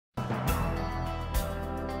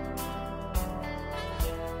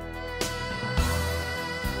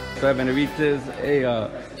So Benavidez, hey,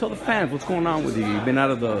 tell the fans what's going on with you. You've been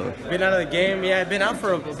out of the game. Yeah, I've been out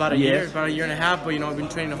for about a Yes. year and a half. But I've been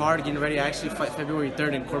training hard, getting ready. I actually fight February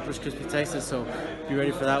 3rd in Corpus Christi, Texas. So be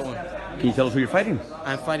ready for that one. Can you tell us who you're fighting?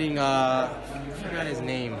 I'm fighting. I forgot his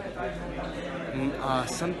name.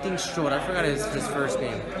 Something Strode. I forgot his first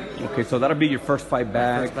name. Okay, so that'll be your first fight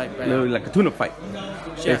back. First fight back. Literally like a tune-up fight, Yeah.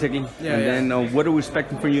 basically. Yeah, and then what are we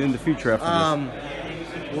expecting from you in the future after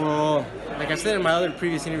this? Well, like I said in my other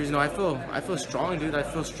previous interviews, I feel strong, dude. I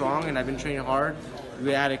feel strong, and I've been training hard.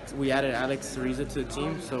 We added Ariza to the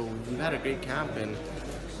team, so we've had a great camp, and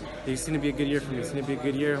it's gonna be a good year for me. It's gonna be a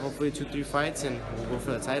good year. Hopefully 2-3 fights, and we'll go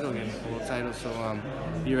for the title again, the world title. So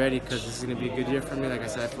be ready, because this is gonna be a good year for me. Like I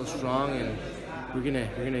said, I feel strong, and we're gonna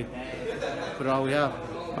put all we have.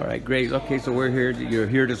 All right, great. Okay, so we're here. You're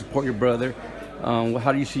here to support your brother.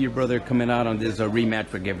 How do you see your brother coming out on this rematch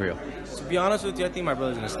for Gavril? To be honest with you, I think my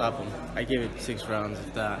brother's gonna stop him. I gave it 6 rounds,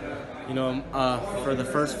 if that. For the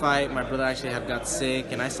first fight, my brother actually got sick,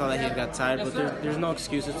 and I saw that he got tired. But there's no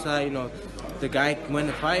excuses to that. The guy went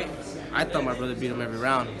to fight. I thought my brother beat him every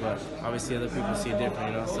round, but obviously other people see it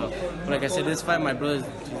different. So, but like I said, this fight, my brother's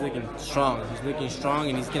looking strong. He's looking strong,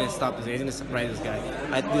 and he's gonna stop this guy. He's gonna surprise this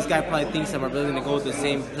guy. This guy probably thinks that my brother's gonna go with the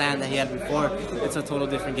same plan that he had before. It's a total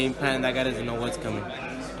different game plan, and that guy doesn't know what's coming.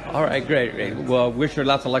 All right, great. Well, wish you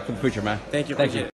lots of luck for the future, man. Thank you. Thank you.